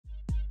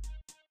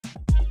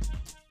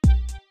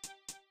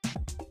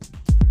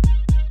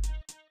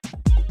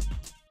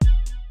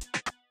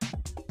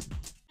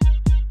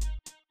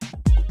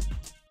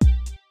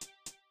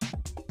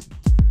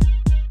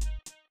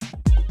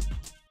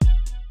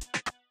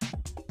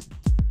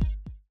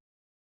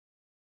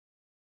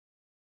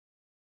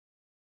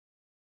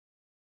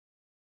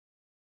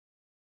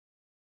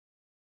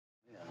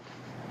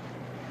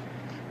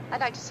I'd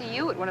like to see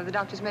you at one of the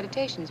doctor's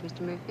meditations,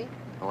 Mr. Murphy.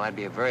 Oh, I'd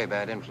be a very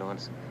bad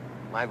influence.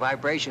 My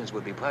vibrations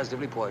would be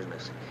positively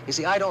poisonous. You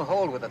see, I don't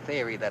hold with the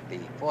theory that the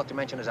fourth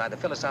dimension is either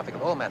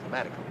philosophical or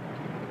mathematical.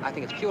 I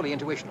think it's purely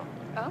intuitional.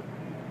 Oh?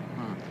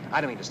 I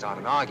don't mean to start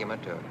an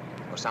argument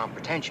or sound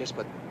pretentious,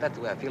 but that's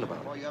the way I feel about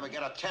it. Before you ever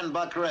get a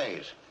 $10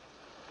 raise.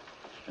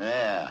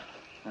 Yeah.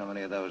 How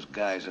many of those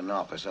guys in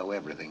office owe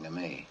everything to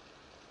me?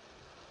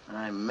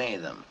 I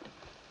made them.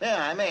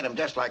 Yeah, I made them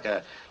just like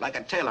a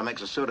tailor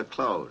makes a suit of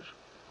clothes.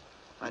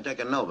 I take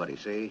a nobody,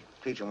 see?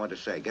 Teach him what to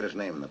say. Get his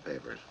name in the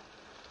papers.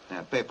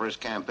 Yeah, pay for his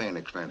campaign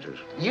expenses.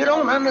 You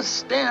don't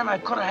understand. I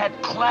could have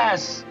had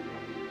class.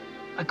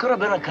 I could have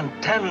been a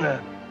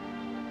contender.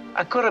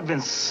 I could have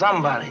been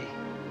somebody.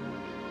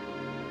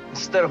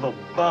 Instead of a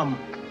bum,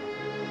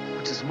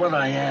 which is what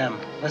I am.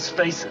 Let's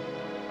face it.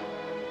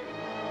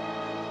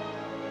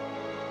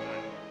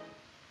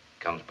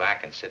 Comes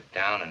back and sits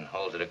down and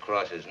holds it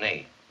across his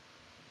knee.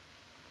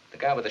 The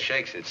guy with the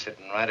shakes is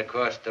sitting right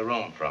across the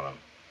room from him.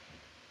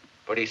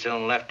 Pretty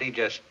soon Lefty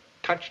just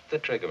touched the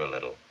trigger a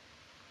little,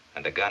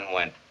 and the gun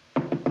went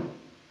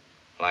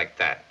like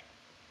that.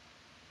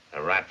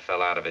 The rat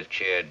fell out of his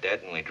chair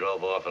dead, and we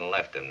drove off and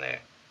left him there.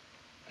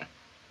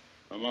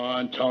 Come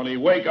on, Tony,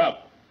 wake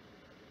up.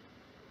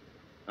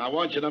 I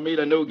want you to meet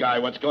a new guy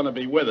what's going to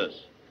be with us.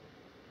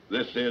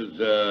 This is,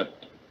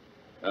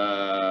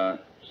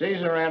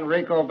 Caesar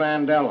Enrico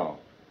Vandello.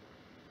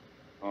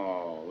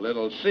 Oh,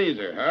 little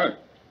Caesar, huh?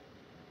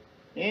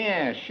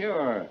 Yeah,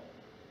 sure.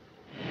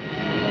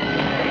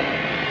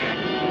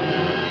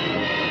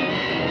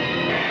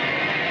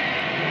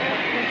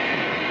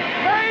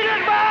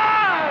 Rated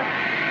Bar!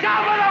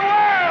 Top of the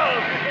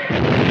world!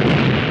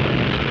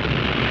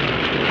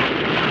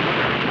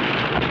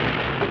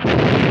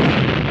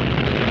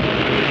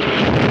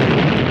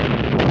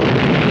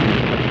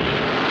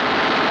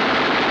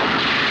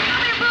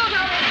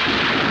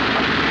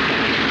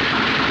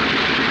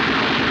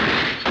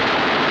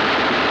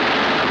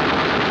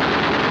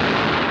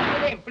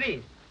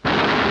 Please.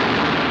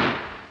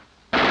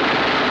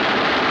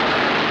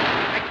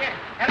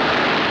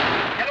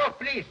 Hello,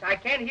 please. I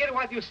can't hear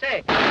what you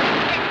say.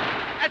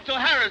 That's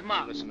O'Hara's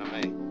mom. Listen to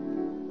me.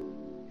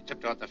 You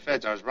tipped off the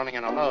feds. I was running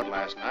in a load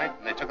last night,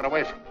 and they took it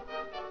away from me.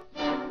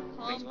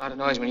 Makes a lot of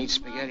noise when you eat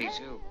spaghetti,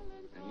 too.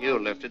 And you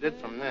lifted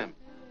it from them.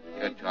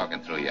 You're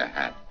talking through your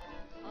hat.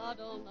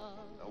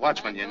 The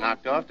watchman you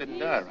knocked off didn't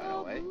die right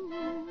away.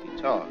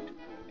 He talked.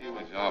 He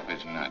was off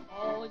his nut.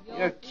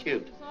 You're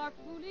cute.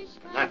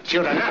 Not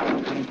cute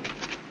enough.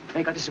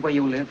 Hey, God, this is where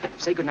you live.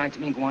 Say goodnight to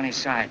me and go on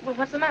inside. Well,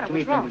 what's the matter? Do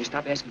me a What's favor, wrong? will you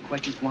stop asking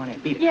questions? Go on in.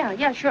 Beat it.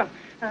 Yeah, sure.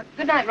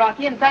 Good night,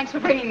 Rocky, and thanks for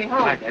bringing me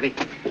home. All right, Debbie.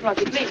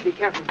 Rocky, please be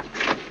careful. We'll be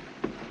right back.